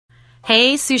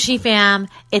Hey, Sushi fam.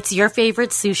 It's your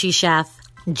favorite sushi chef,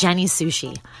 Jenny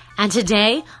Sushi. And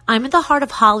today, I'm in the heart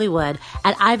of Hollywood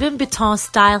at Ivan Bitton's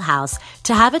Style House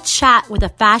to have a chat with a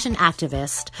fashion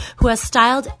activist who has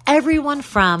styled everyone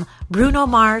from Bruno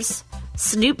Mars,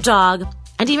 Snoop Dogg,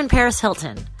 and even Paris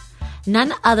Hilton.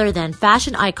 None other than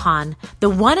fashion icon,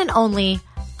 the one and only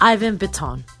Ivan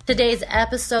Bitton. Today's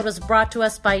episode was brought to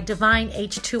us by Divine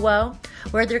H2O,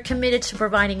 where they're committed to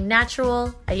providing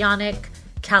natural, ionic,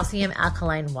 calcium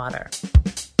alkaline water.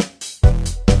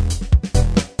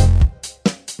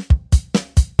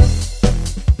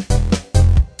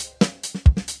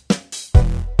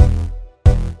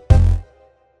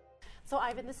 So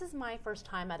Ivan, this is my first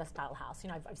time at a style house. You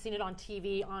know, I've seen it on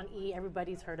TV, on E,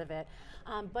 everybody's heard of it.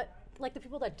 But like the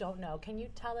people that don't know, can you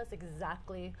tell us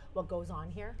exactly what goes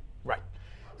on here? Right.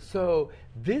 So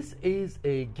this is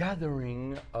a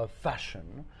gathering of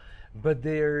fashion, but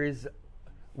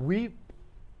we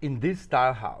in this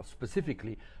style house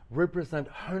specifically represent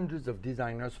hundreds of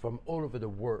designers from all over the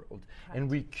world. Right. And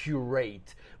we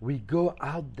curate, we go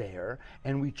out there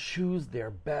and we choose their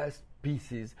best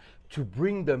pieces to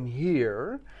bring them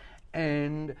here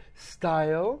and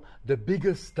style the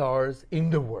biggest stars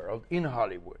in the world, in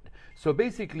Hollywood. So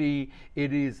basically,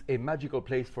 it is a magical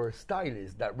place for a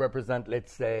stylist that represent,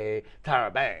 let's say, Tara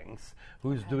Banks,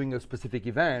 who's doing a specific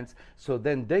event. So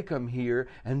then they come here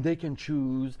and they can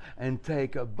choose and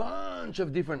take a bunch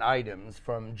of different items,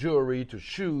 from jewelry to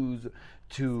shoes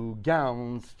to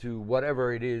gowns to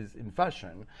whatever it is in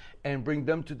fashion, and bring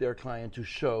them to their client to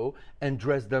show and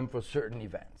dress them for certain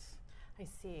events. I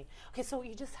see. Okay, so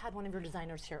you just had one of your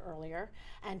designers here earlier,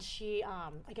 and she,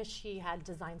 I guess she had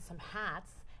designed some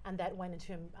hats, and that went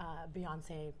into a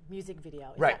Beyonce music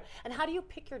video. Right. And how do you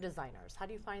pick your designers? How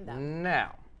do you find them?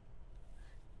 Now,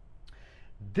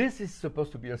 this is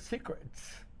supposed to be a secret.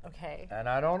 Okay. And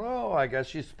I don't know, I guess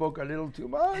she spoke a little too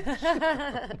much.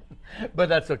 But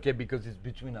that's okay because it's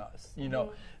between us, you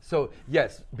know. So,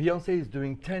 yes, Beyonce is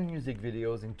doing 10 music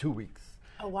videos in 2 weeks.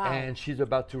 Oh, wow. And she's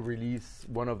about to release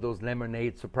one of those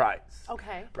lemonade surprise.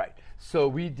 Okay. Right. So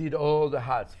we did all the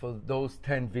hats for those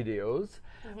 10 videos.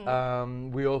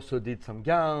 We also did some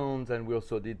gowns, and we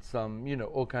also did some, you know,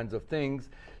 all kinds of things.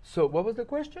 So what was the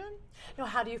question? No,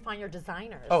 how do you find your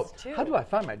designers? Too? How do I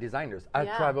find my designers? I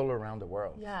travel around the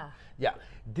world. Yeah.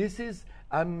 This is.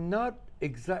 I'm not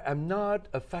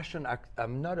a fashion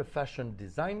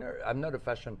designer. I'm not a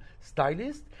fashion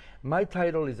stylist. My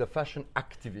title is a fashion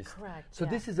activist. Correct. So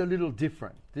this is a little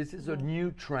different. This is a new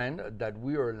trend that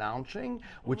we are launching,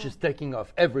 which is taking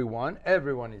off everyone.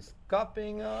 Everyone is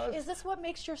copying us. Is this what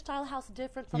makes your style house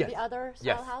different from the other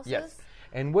style houses? Yes.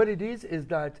 And what it is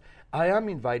that I am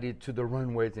invited to the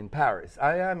runways in Paris.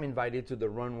 I am invited to the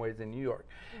runways in New York.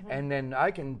 And then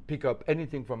I can pick up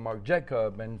anything from Marc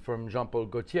Jacob and from Jean-Paul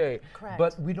Gaultier. Correct.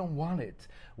 But we don't want it.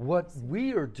 What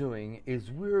we are doing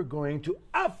is we're going to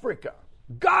Africa,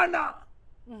 Ghana.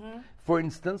 For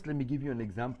instance, let me give you an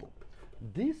example.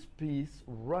 This piece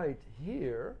right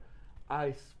here,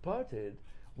 I spotted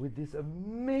with this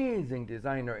amazing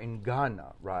designer in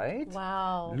Ghana, right?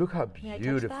 Wow. Look how May I touch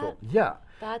beautiful. that? Yeah.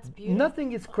 That's beautiful.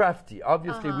 Nothing is crafty.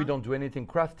 Obviously, we don't do anything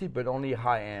crafty, but only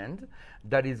high end.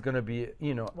 That is going to be,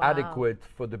 you know, adequate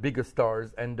for the biggest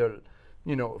stars and the,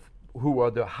 you know, who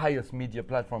are the highest media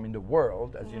platform in the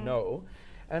world, as you know.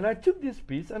 And I took this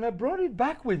piece and I brought it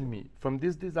back with me from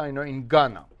this designer in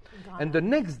Ghana. And the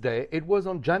next day, it was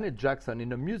on Janet Jackson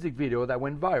in a music video that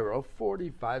went viral,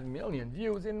 45 million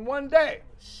views in one day.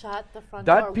 Shut the front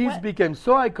door. That piece became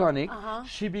so iconic,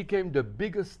 she became the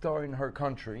biggest star in her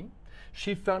country.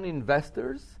 She found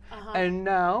investors, and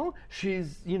now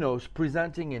she's, you know,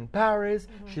 presenting in Paris.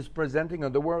 She's presenting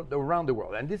on the world, around the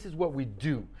world, and this is what we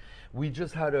do. We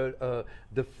just had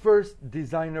the first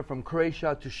designer from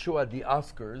Croatia to show at the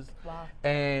Oscars,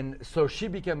 and so she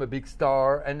became a big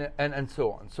star, and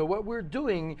so on. So what we're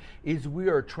doing is we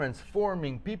are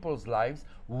transforming people's lives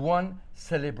one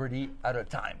celebrity at a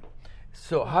time.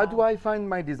 So how do I find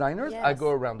my designers? I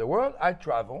go around the world. I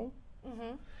travel.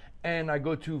 And I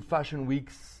go to fashion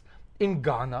weeks in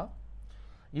Ghana.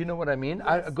 You know what I mean?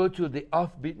 I go to the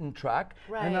off-beaten track,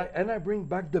 and I bring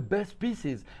back the best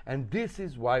pieces. And this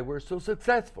is why we're so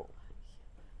successful.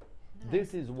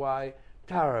 This is why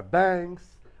Tara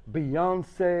Banks,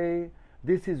 Beyonce,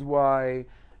 this is why,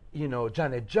 you know,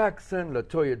 Janet Jackson,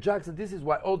 LaToya Jackson, this is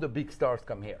why all the big stars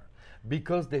come here.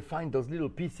 Because they find those little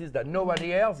pieces that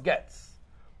nobody else gets.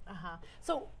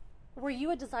 So were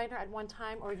you a designer at one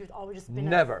time, or you've always just been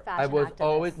Never. a fashion I was activist?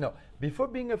 always, no. Before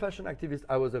being a fashion activist,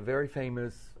 I was a very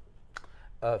famous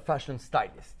fashion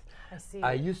stylist. I see.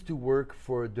 I used to work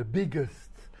for the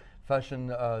biggest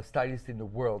fashion stylist in the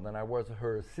world, and I was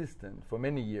her assistant for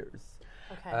many years.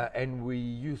 Okay. And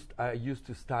I used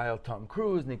to style Tom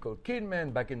Cruise, Nicole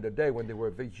Kidman back in the day when they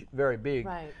were very big.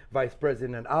 Right. Vice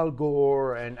President Al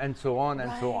Gore and so on and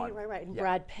so on. Right. And Yeah.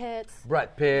 Brad Pitt.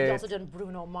 Brad Pitt. You also done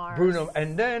Bruno Mars.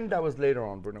 And then that was later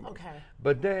on, Bruno Mars. Okay.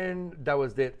 But then that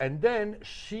was it. And then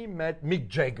she met Mick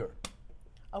Jagger.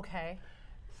 Okay.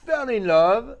 Fell in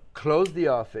love, closed the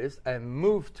office, and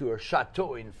moved to a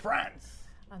chateau in France.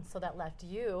 And so that left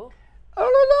you. All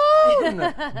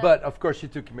alone. But of course, she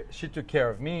took care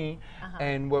of me.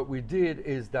 And what we did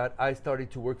is that I started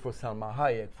to work for Salma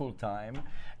Hayek full time,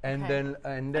 and Okay. then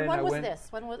And I when was went. this?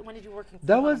 When did you work in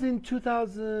That was in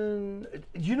 2000.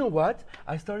 You know what?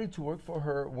 I started to work for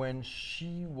her when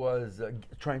she was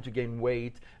trying to gain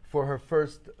weight for her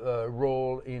first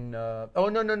role in. Oh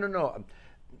no!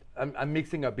 I'm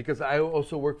mixing up because I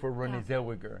also worked for Renée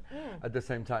Zellweger at the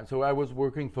same time. So I was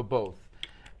working for both.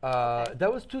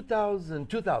 That was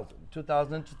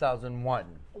 2001.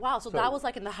 Wow, so that was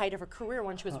like in the height of her career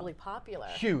when she was really popular.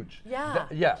 Huge. Yeah.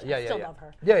 Yeah. Still love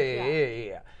her.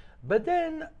 Yeah. But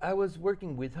then I was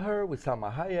working with her, with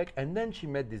Salma Hayek, and then she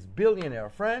met this billionaire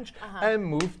French and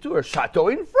moved to a chateau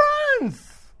in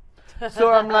France.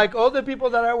 So I'm like, all the people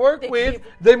that I work with,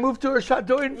 they moved to a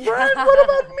chateau in France. What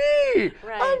about me?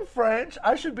 Right. I'm French.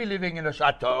 I should be living in a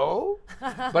chateau.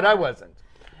 But I wasn't.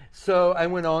 So I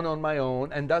went on my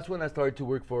own, and that's when I started to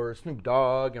work for Snoop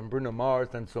Dogg and Bruno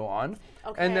Mars and so on.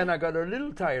 Okay. And then I got a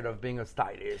little tired of being a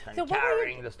stylist and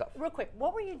carrying the stuff. Real quick,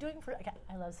 what were you doing for? Okay,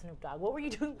 I love Snoop Dogg. What were you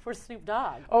doing for Snoop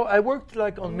Dogg? Oh, I worked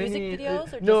like on Music many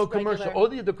videos or no just commercial.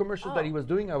 regular? All the commercials that he was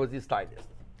doing, I was his stylist.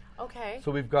 Okay. So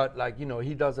we've got like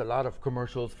he does a lot of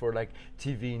commercials for like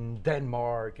TV in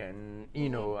Denmark and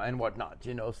and whatnot.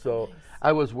 So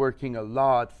I was working a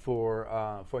lot for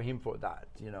him for that.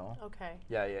 Okay.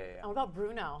 Yeah. And what about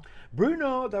Bruno?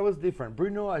 Bruno, that was different.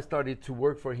 Bruno, I started to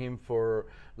work for him for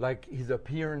like his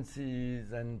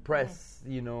appearances and press,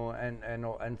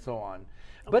 and so on.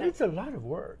 But Okay. it's a lot of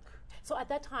work. So at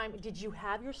that time, did you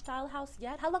have your style house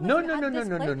yet? How long No, have you had this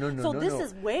place? So this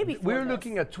is way before We're this.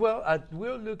 looking at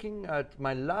we're looking at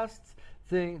my last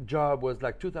job was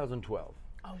like 2012.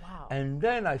 Oh, wow. And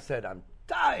then I said I'm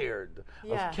tired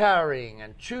Yeah. of carrying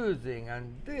and choosing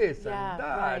and this Yeah, and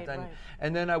that right.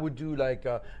 and then I would do like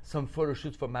some photo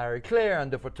shoots for Marie Claire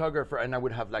and the photographer, and I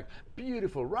would have like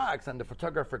beautiful racks, and the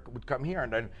photographer would come here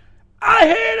and then I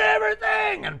hate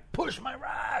everything and push my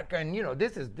rack, and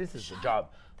this is the job.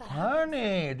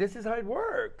 Honey, this is how it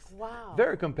works. Wow.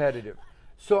 Very competitive.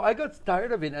 So I got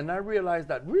tired of it, and I realized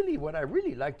that really what I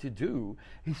really like to do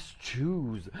is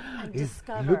choose. And Is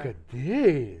discover. look at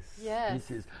this Yes.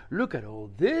 pieces. Look at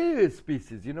all these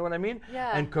pieces. You know what I mean?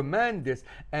 Yeah. And command this,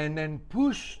 and then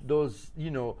push those,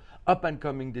 up and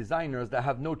coming designers that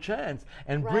have no chance,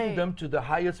 and bring Right. them to the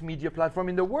highest media platform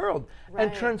in the world, and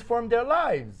Right. transform their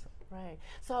lives. Right.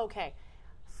 So,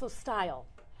 so style.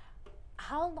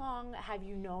 How long have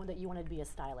you known that you wanted to be a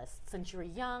stylist? Since you were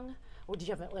young? Or did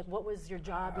you have, what was your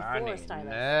job before Honey, a stylist?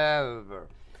 never.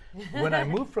 When I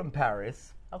moved from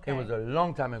Paris, Okay. it was a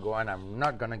long time ago, and I'm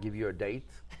not going to give you a date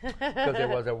because it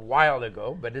was a while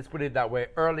ago, but let's put it that way,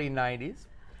 early 90s.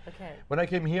 Okay. When I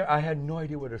came here, I had no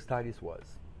idea what a stylist was.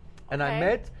 And I Okay.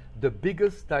 met the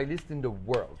biggest stylist in the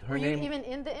world. Her Were you name... even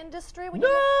in the industry? When No!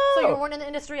 So you weren't in the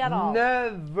industry at all?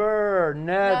 Never.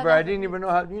 Nothing. I didn't even know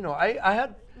how, I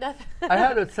had... Nothing. I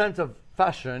had a sense of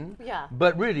fashion, Yeah.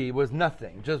 but really it was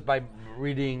nothing, just by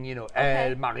reading,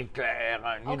 Elle, Marie Claire,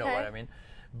 and you know Okay. what I mean.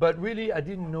 But really, I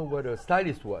didn't know what a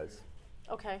stylist was.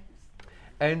 Okay.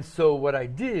 And so what I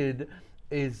did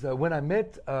is when I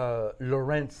met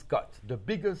Laurent Scott, the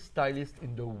biggest stylist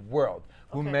in the world,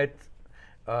 who Okay. met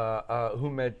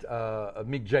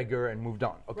Mick Jagger and moved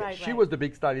on. Okay, Right, she right. was the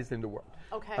big stylist in the world.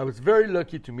 Okay. I was very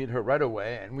lucky to meet her right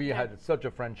away, and we Okay. had such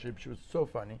a friendship. She was so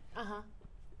funny. Uh-huh.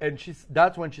 And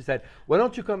that's when she said, "Why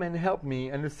don't you come and help me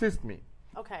and assist me?"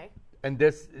 Okay. And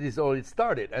this is all it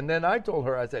started. And then I told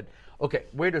her, I said, "Okay,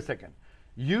 wait a second.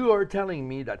 You are telling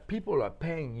me that people are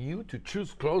paying you to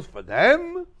choose clothes for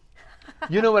them?"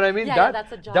 You know what I mean? Yeah,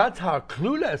 that's a job. That's how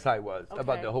clueless I was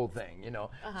about Okay. the whole thing,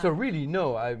 So really,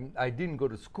 no, I didn't go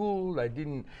to school.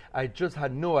 I just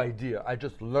had no idea. I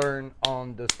just learned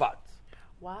on the spot.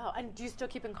 Wow. And do you still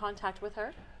keep in contact with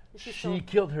her? Is she She still...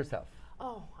 killed herself.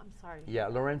 Oh, I'm sorry. Yeah,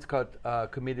 Laurent Scott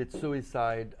committed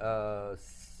suicide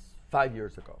 5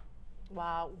 years ago.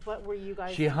 Wow. But were you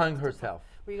guys... She hung herself.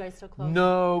 Were you guys still close?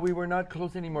 No, we were not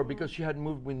close anymore because she had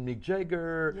moved with Mick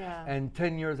Jagger, Yeah. and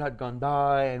 10 years had gone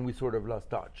by, and we sort of lost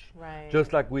touch. Right.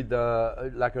 Just like with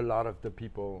like a lot of the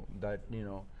people that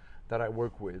that I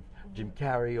work with. Jim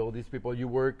Carrey, all these people.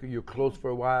 You're close for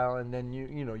a while, and then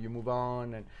you move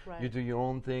on, and you do your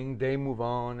own thing. They move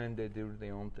on, and they do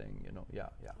their own thing. Yeah.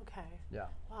 Okay. Yeah.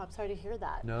 Wow, I'm sorry to hear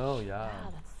that. No, yeah.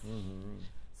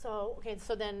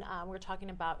 So then we're talking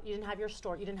about, you didn't have your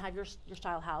store, you didn't have your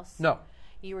style house. No.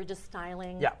 You were just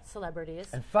styling celebrities.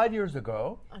 And 5 years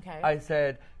ago, I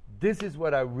said, this is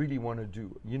what I really want to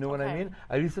do. You know what I mean?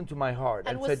 I listened to my heart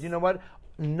and said, you know what?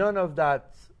 None of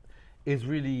that is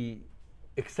really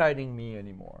exciting me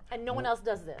anymore. And no one else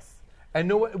does this. And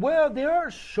there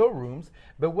are showrooms,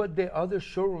 but what the other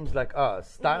showrooms like us,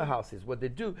 style houses, what they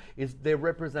do is they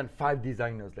represent 5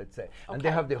 designers, let's say, and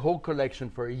they have the whole collection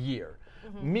for a year.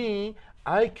 Me,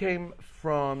 I came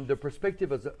from the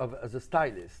perspective as a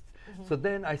stylist. So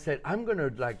then I said, I'm gonna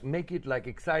make it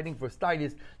exciting for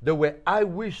stylists the way I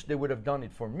wish they would have done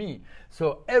it for me.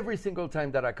 So every single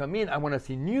time that I come in, I want to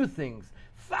see new things,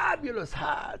 fabulous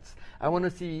hats. I want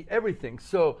to see everything.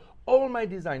 So all my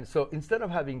designs. So instead of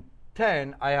having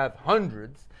 10, I have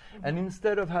hundreds, and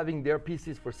instead of having their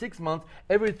pieces for 6 months,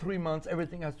 every 3 months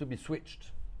everything has to be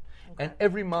switched. And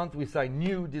every month we sign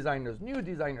new designers.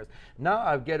 Now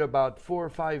I get about 4 or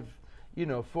 5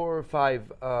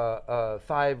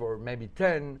 or maybe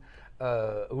 10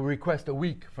 who request a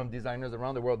week from designers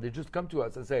around the world. They just come to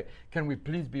us and say, can we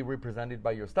please be represented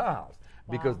by your style house?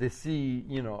 Because they see,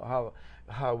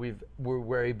 how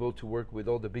we're able to work with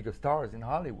all the biggest stars in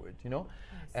Hollywood,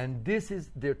 And this is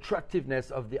the attractiveness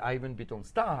of the Ivan Bitton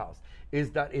style house,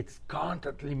 is that it's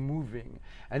constantly moving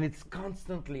and it's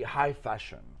constantly high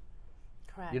fashion.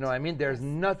 Correct. You know what I mean? There's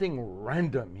nothing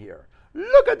random here.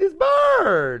 Look at this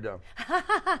bird.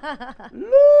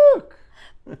 Look.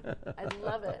 I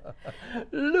love it.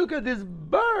 Look at this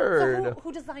bird. So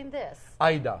who designed this?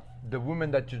 Ida, the woman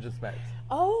that you just met.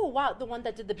 Oh, wow. The one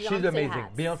that did the Beyonce She's amazing.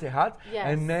 hats. Beyonce hat. Yes.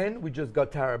 And then we just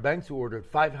got Tara Banks, who ordered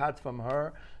 5 hats from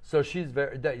her. So she's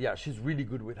she's really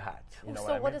good with hats.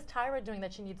 What is Tyra doing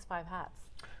that she needs 5 hats?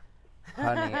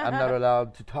 Honey, I'm not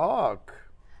allowed to talk.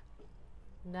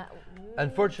 No.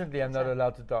 Unfortunately, I'm not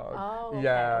allowed to talk. Oh,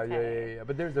 okay, yeah.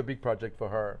 But there's a big project for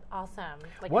her. Awesome.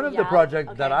 One of the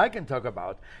projects that I can talk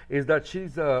about is that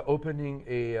she's opening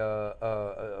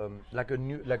like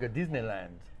a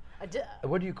Disneyland.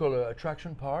 What do you call an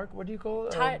attraction park? What do you call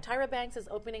it? Tyra Banks is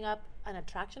opening up an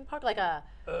attraction park, like a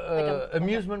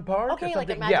amusement park. Okay, like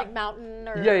a Magic Mountain.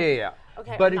 Or Yeah.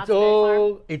 Okay, but it's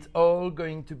all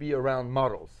going to be around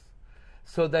models.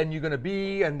 So then you're going to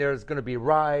be, and there's going to be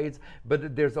rides,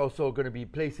 but there's also going to be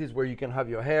places where you can have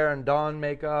your hair and don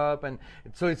makeup, and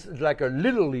so it's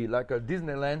literally like a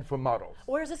Disneyland for models.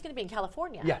 Where is this going to be? In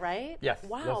California, right? Yes,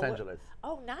 wow. Los Angeles.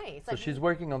 Oh, nice. So she's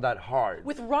working on that hard.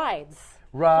 With rides.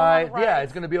 Right, yeah,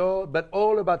 it's going to be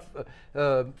all about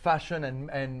fashion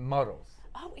and models.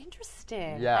 Oh,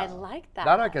 interesting. Yeah. I like that.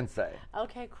 That I can say.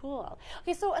 Okay, cool.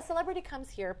 Okay, so a celebrity comes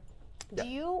here. Do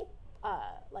you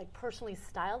personally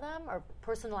style them or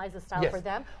personalize the style for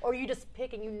them, or you just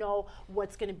pick and you know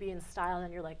what's going to be in style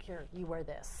and you're like, here, you wear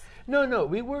this? No,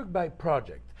 we work by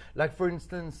project. Like for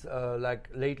instance,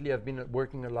 lately I've been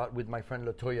working a lot with my friend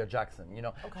LaToya Jackson.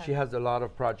 She has a lot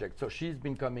of projects, so she's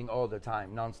been coming all the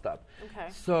time, nonstop. Okay.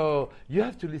 So you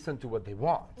have to listen to what they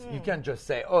want. You can't just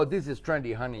say, oh, this is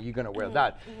trendy, honey, you're gonna wear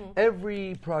that.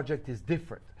 Every project is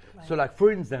different. Right. So like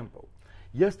for example,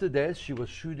 yesterday she was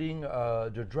shooting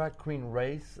the drag queen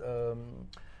race,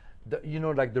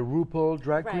 like the RuPaul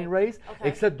drag queen race,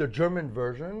 except the German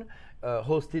version,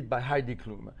 hosted by Heidi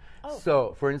Klum. Oh.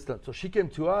 So, for instance, she came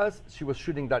to us, she was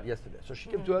shooting that yesterday. So she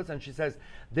came to us and she says,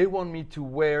 they want me to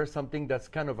wear something that's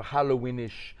kind of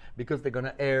Halloweenish because they're going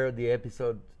to air the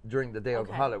episode during the day of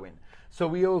Halloween. So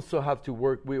we also have to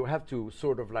we have to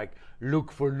sort of like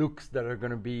look for looks that are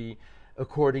going to be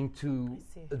according to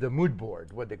the mood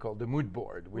board, what they call the mood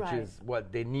board, which is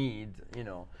what they need,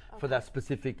 for that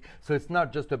specific. So it's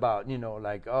not just about,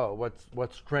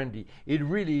 what's trendy. It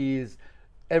really is,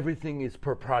 everything is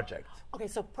per project. Okay,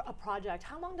 so a project,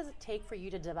 how long does it take for you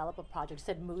to develop a project? You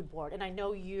said mood board, and I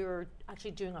know you're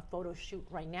actually doing a photo shoot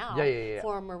right now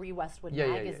for Marie Westwood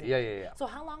magazine. Yeah. So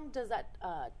how long does that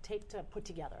take to put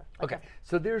together?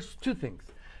 So there's 2 things.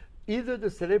 Either the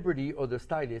celebrity or the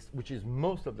stylist, which is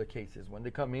most of the cases when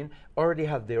they come in, already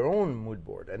have their own mood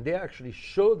board, and they actually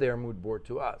show their mood board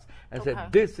to us and say,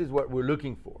 this is what we're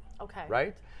looking for. Okay.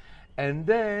 Right? And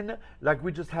then, like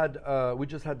we just had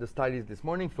the stylist this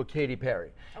morning for Katy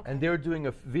Perry, and they're doing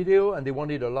a video, and they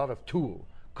wanted a lot of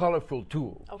colorful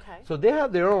tulle. Okay. So they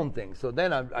have their own thing. So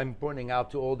then I'm pointing out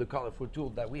to all the colorful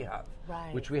tulle that we have,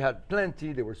 which we had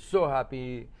plenty. They were so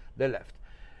happy they left.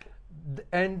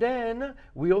 And then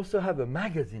we also have a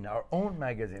magazine, our own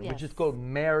magazine, which is called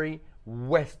Mary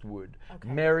Westwood. Okay.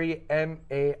 Mary,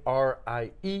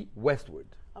 Marie Westwood.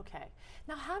 Okay.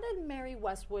 Now, how did Mary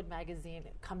Westwood magazine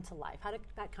come to life? How did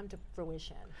that come to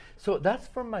fruition? So that's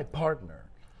from my partner.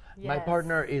 My Yes.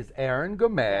 partner is Aaron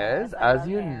Gomez. Yes, I As love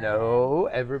you Aaron. know,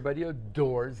 everybody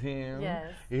adores him.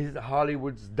 Yes. He's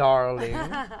Hollywood's darling.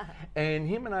 And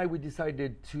him and I, we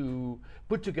decided to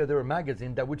put together a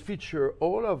magazine that would feature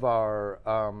all of our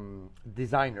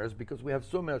designers, because we have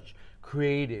so much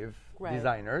creative Right.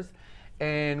 designers.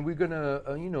 And we're going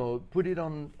to, put it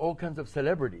on all kinds of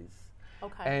celebrities.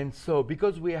 Okay. And so,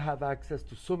 because we have access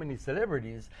to so many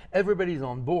celebrities, everybody's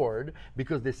on board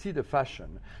because they see the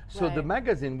fashion. So the Right.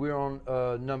 magazine, we're on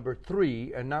number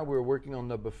 3, and now we're working on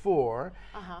number 4.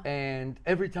 And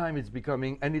every time it's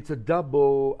becoming, and it's a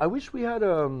double. I wish we had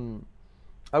a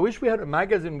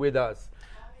magazine with us.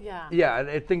 Yeah. Yeah,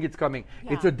 I think it's coming.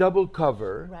 Yeah. It's a double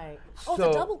cover. Right. Oh, it's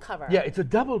a double cover. Yeah, it's a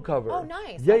double cover. Oh,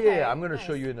 nice. Yeah, Okay, yeah. I'm going to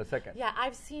show nice. you in a second. Yeah,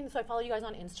 I've seen, so I follow you guys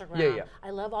on Instagram. Yeah, yeah. I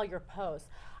love all your posts.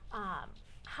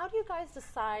 How do you guys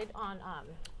decide on,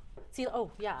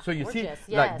 So you see, gorgeous,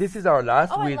 like yes. this is our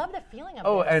last. Oh, I with, love the feeling of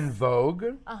Oh, this. and Vogue.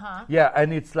 Uh-huh. Yeah,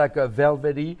 and it's like a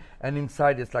velvety, and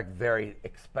inside it's like very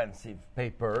expensive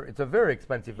paper. It's a very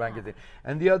expensive magazine.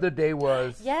 And the other day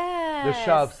was the Yes,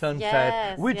 Shah of Sunset,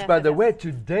 yes, which, yes, by yes, the yes. way,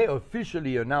 today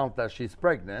officially announced that she's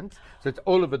pregnant. So it's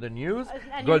all over the news.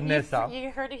 And Godnessa.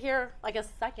 you heard it here like a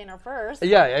second or first.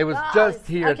 Yeah, it was Oh, just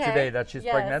here okay. today that she's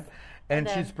Yes. pregnant. And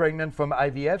then- she's pregnant from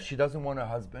IVF. She doesn't want a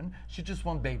husband. She just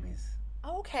wants babies.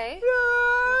 Okay.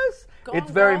 Yes. Go It's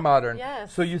on, very girl. modern.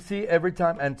 Yes. So you see every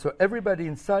time, and so everybody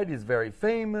inside is very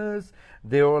famous.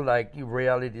 They're all like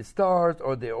reality stars,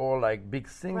 or they're all like big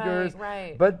singers.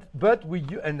 right. But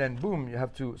and then boom, you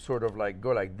have to sort of like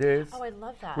go like this. Oh, I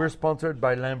love that. We're sponsored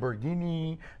by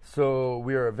Lamborghini, so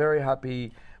we are very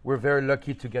happy. We're very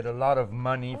lucky to get a lot of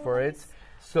money for it. nice.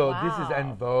 So this is Wow.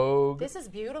 En Vogue. This is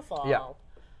beautiful. Yeah.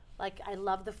 Like, I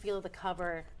love the feel of the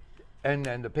cover. and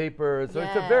the papers. So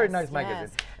it's a very Yes, nice magazine.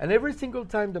 yes. And every single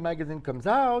time the magazine comes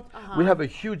out, we have a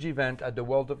huge event at the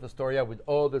World of Astoria with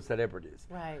all the celebrities.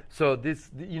 Right. So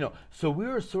so we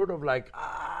were sort of like,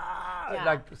 Yeah.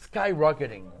 like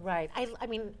skyrocketing. Right. I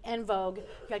mean, En Vogue,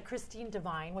 you had Christine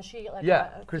Divine. Was she like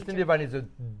Yeah, a Christine feature? Devine is a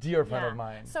dear friend Yeah. of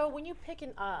mine. So when you pick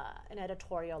an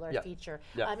editorial or a Yeah. feature,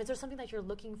 Yeah. is there something that you're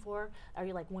looking for? Are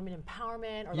you like women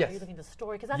empowerment, or Yes. are you looking at the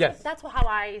story? Because Yes. that's how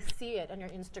I see it on your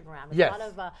Instagram. It's Yes. a lot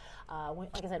of,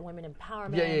 like I said, women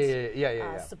empowerment.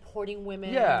 Yeah. Supporting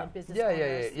women Yeah, and business yeah.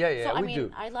 owners. So we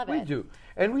do. I love we it. do,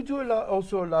 and we do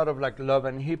also a lot of like love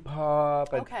and hip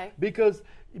hop. Okay. Because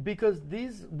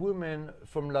these women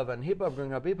from love and hip hop,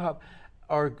 growing up hip hop,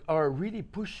 are really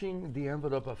pushing the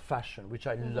envelope of fashion, which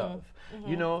I love.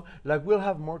 You know, like we'll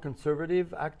have more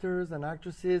conservative actors and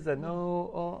actresses, and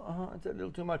it's a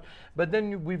little too much. But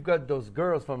then we've got those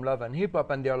girls from love and hip hop,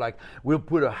 and they're like, we'll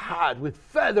put a hat with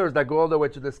feathers that go all the way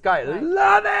to the sky. Right.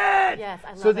 Love it. Yes,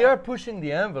 I So love they it. are pushing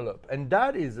the envelope, and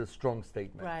that is a strong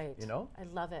statement. Right. You know. I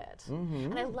love it.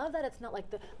 Mm-hmm. And I love that it's not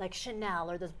like Chanel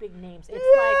or those big names. It's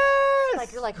Yes!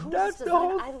 like you're like, who's That's this the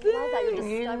whole designer? I love thing. that you're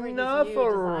discovering these Enough new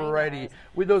already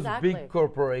designers. with those Exactly. big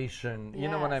corporation. You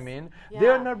know what I Yes. mean? Yeah.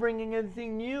 They're not bringing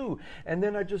anything new. And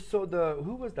then I just saw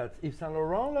who was that? Yves Saint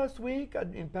Laurent last week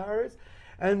in Paris.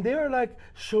 And they're like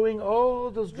showing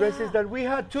all those dresses Yeah. that we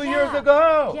had 2 Yeah. years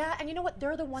ago. Yeah, and you know what?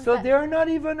 They're the ones So that they're not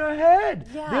even ahead.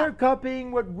 Yeah. They're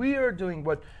copying what we are doing,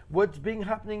 what's being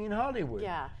happening in Hollywood.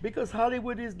 Yeah. Because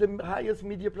Hollywood is the highest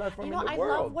media platform you know, in the I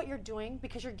world. love what you're doing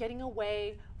because you're getting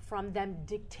away from them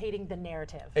dictating the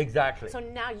narrative. Exactly. So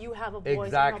now you have a voice.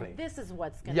 Exactly. And this is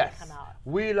what's going Yes, to come out.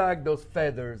 we like those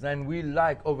feathers, and we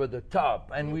like over the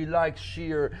top, and we like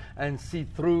sheer and see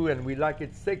through, and we like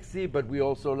it sexy, but we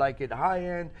also like it high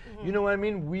end. You know what I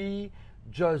mean? We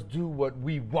just do what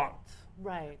we want.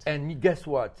 Right. And guess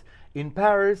what? In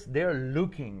Paris, they're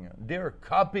looking, they're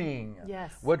copying.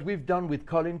 Yes. What we've done with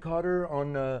Colin Carter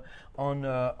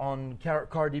on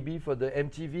Cardi B for the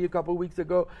MTV a couple weeks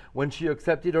ago, when she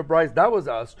accepted her prize, that was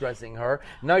us dressing her.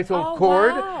 Now it's all Oh,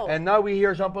 cord, wow. and now we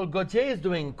hear Jean-Paul Gaultier is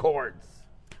doing cords.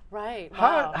 Right.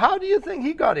 How, Wow. how do you think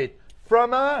he got it?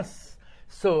 From us.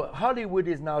 So Hollywood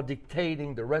is now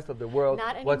dictating the rest of the world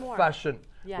Not what anymore. fashion,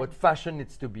 Yeah. what fashion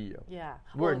needs to be. Yeah.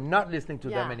 We're Well, not listening to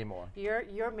yeah. them anymore.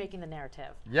 You're making the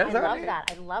narrative. Yes, I I love am.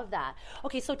 that. I love that.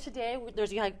 Okay, so today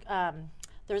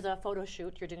there's a photo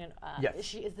shoot. You're doing.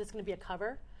 Yes. Is this going to be a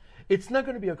cover? It's not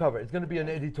going to be a cover. It's going to be an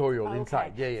editorial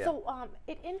inside. Yeah, yeah. So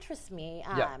it interests me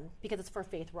Yeah. because it's for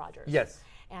Faith Rogers. Yes.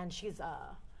 And she's,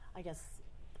 I guess,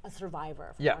 a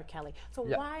survivor from Yeah. R. Kelly. So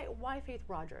Yeah. why Faith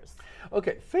Rogers?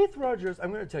 Okay, Faith Rogers,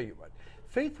 I'm going to tell you what.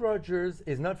 Faith Rogers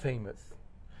is not famous.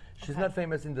 She's not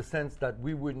famous in the sense that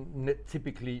we wouldn't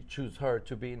typically choose her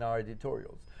to be in our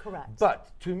editorials. Correct.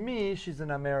 But to me, she's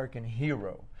an American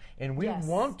hero. And we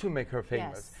want to make her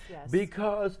famous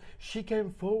because she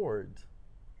came forward.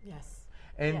 Yes.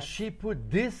 And she put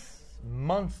this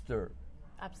monster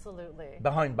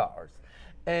behind bars.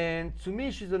 And to me,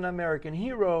 she's an American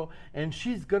hero, and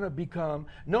she's going to become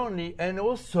not only, and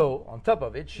also on top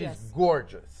of it, she's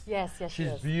gorgeous.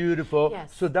 She's beautiful.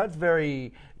 So that's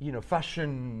very,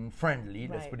 fashion friendly,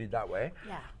 let's put it that way.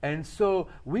 And so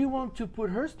we want to put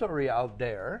her story out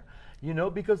there,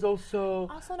 because also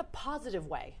in a positive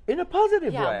way. In a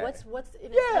positive way. What's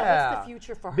the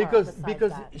future for her?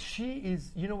 Because she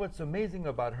is, what's amazing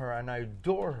about her, and I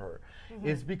adore her,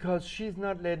 is because she's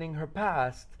not letting her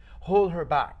past hold her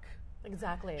back.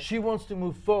 Exactly. She wants to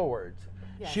move forward.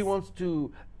 She wants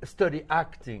to study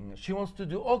acting. She wants to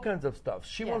do all kinds of stuff.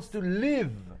 She wants to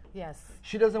live.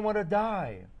 She doesn't want to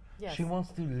die. She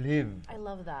wants to live. I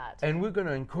love that. And we're going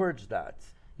to encourage that.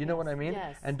 You know what I mean?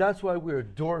 And that's why we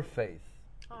adore Faith.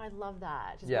 Oh, I love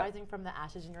that. Just rising from the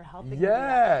ashes, and you're helping her do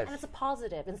that. And it's a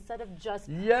positive instead of just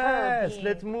her being,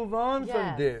 let's move on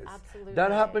from this. Absolutely.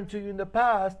 That happened to you in the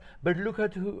past, but look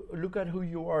at who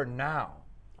you are now.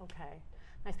 Okay.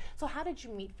 Nice. So how did you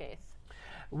meet Faith?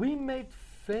 We met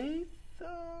Faith,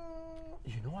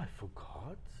 I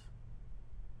forgot.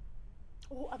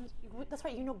 Oh, that's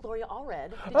right. You know Gloria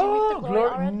Allred. Did you meet the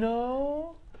Gloria Allred?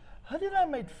 No. How did I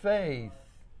meet Faith?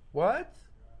 What?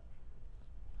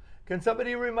 Can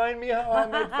somebody remind me how I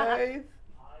met Faith?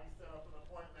 I set up an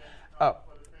appointment.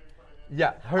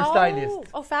 Yeah, her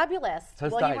stylist. Oh, fabulous. Her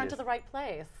You went to the right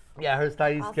place. Yeah, her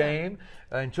stylist came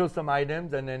and chose some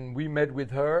items, and then we met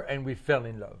with her and we fell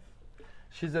in love.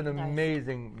 She's an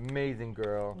amazing, amazing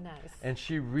girl. Nice. And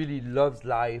she really loves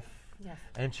life. Yes.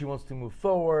 And she wants to move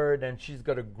forward, and she's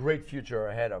got a great future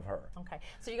ahead of her. Okay.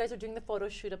 So you guys are doing the photo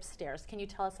shoot upstairs. Can you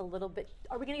tell us a little bit?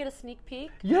 Are we going to get a sneak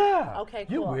peek? Yeah. Okay,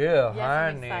 cool. You will, yes,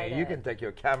 I'm honey. excited. You can take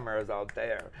your cameras out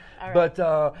there. All right.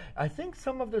 But I think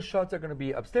some of the shots are going to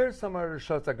be upstairs. Some of the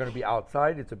shots are going to be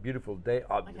outside. It's a beautiful day,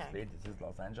 obviously. Okay. This is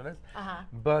Los Angeles. Uh-huh.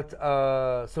 But,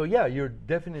 so yeah, you're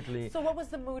definitely... So what was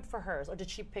the mood for hers? Or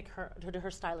did she pick her, did her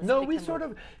stylist No, pick we the sort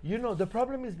mood? of, the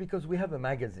problem is because we have a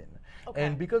magazine. Okay.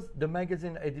 And because the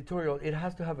magazine editorial, it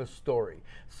has to have a story.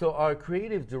 So our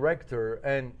creative director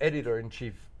and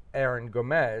editor-in-chief, Aaron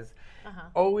Gomez,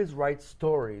 always writes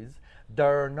stories that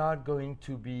are not going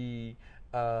to be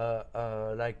that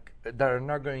are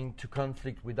not going to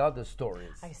conflict with other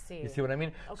stories. I see. You see what I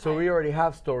mean? Okay. So we already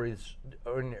have stories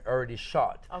already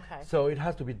shot. Okay. So it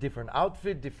has to be different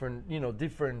outfit, different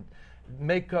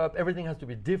makeup, everything has to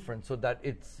be different so that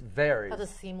it's varies. Has a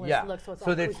seamless look, so it's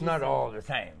so all that it's not cohesive. all the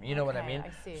same. You know what I Okay, mean?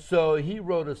 I see. So he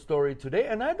wrote a story today,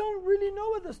 and I don't really know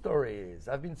what the story is.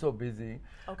 I've been so busy.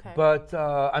 Okay. But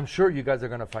I'm sure you guys are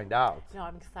going to find out. No,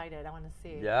 I'm excited. I want to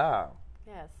see. Yeah.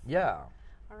 Yes. Yeah.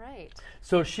 All right.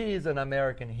 So she is an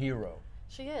American hero.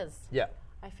 She is. Yeah.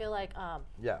 I feel like,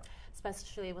 Yeah.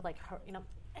 especially with like her,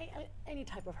 any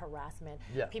type of harassment,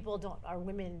 Yeah.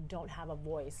 women don't have a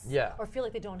voice. Yeah. Or feel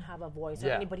like they don't have a voice or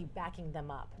Yeah. anybody backing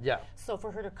them up. Yeah. So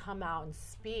for her to come out and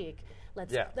speak,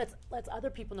 let's other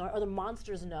people know, other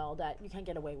monsters know that you can't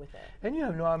get away with it. And you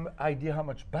have no idea how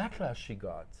much backlash she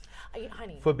got.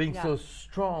 Honey. For being so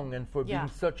strong and for being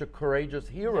such a courageous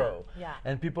hero. Yeah.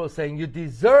 And people saying, you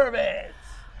deserve it.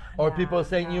 Or people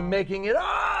saying, you're making it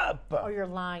up. Or you're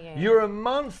lying. You're a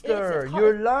monster.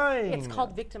 You're lying. It's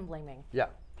called victim blaming. Yeah.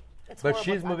 It's but horrible,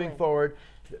 she's it's moving ugly. forward.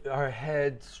 Her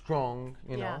head strong,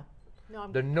 you know.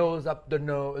 No, the nose up, the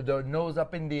nose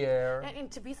up in the air. And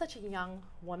to be such a young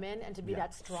woman and to be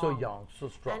that strong. So young, so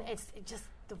strong. And it just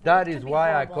the world that can is be why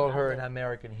I horrible call and her an ugly.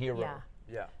 American hero. Yeah.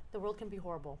 Yeah. The world can be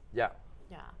horrible. Yeah.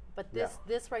 Yeah. But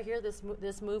this right here,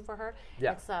 this move for her,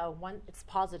 it's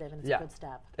positive and it's a good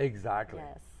step. Exactly.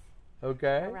 Yes.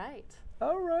 Okay. All right.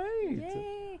 All right.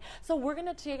 Yay. So we're going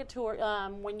to take a tour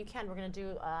when you can. We're going to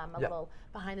do a little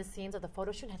behind the scenes of the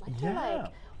photo shoot. I'd like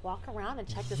to walk around and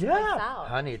check this place out.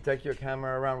 Honey, take your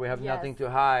camera around. We have nothing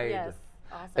to hide. Yes.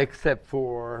 Awesome. Except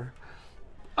for...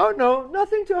 Oh, no,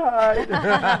 nothing to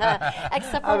hide.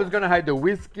 Except for... I was going to hide the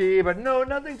whiskey, but no,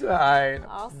 nothing to hide.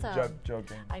 Awesome.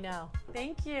 Joking. I know.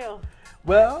 Thank you.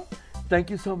 Well, thank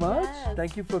you so much. Yes.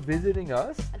 Thank you for visiting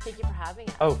us. And thank you for having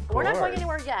us. Of We're not going course.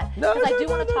 anywhere yet. No, Because I do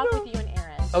no, want to no, talk no. with you and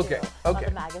Aaron. Okay, Too, okay. About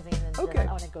the magazine and Okay. I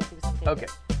want to go through some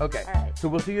things. Okay. All right. So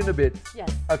we'll see you in a bit.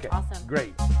 Yes. Okay. Awesome.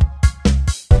 Great.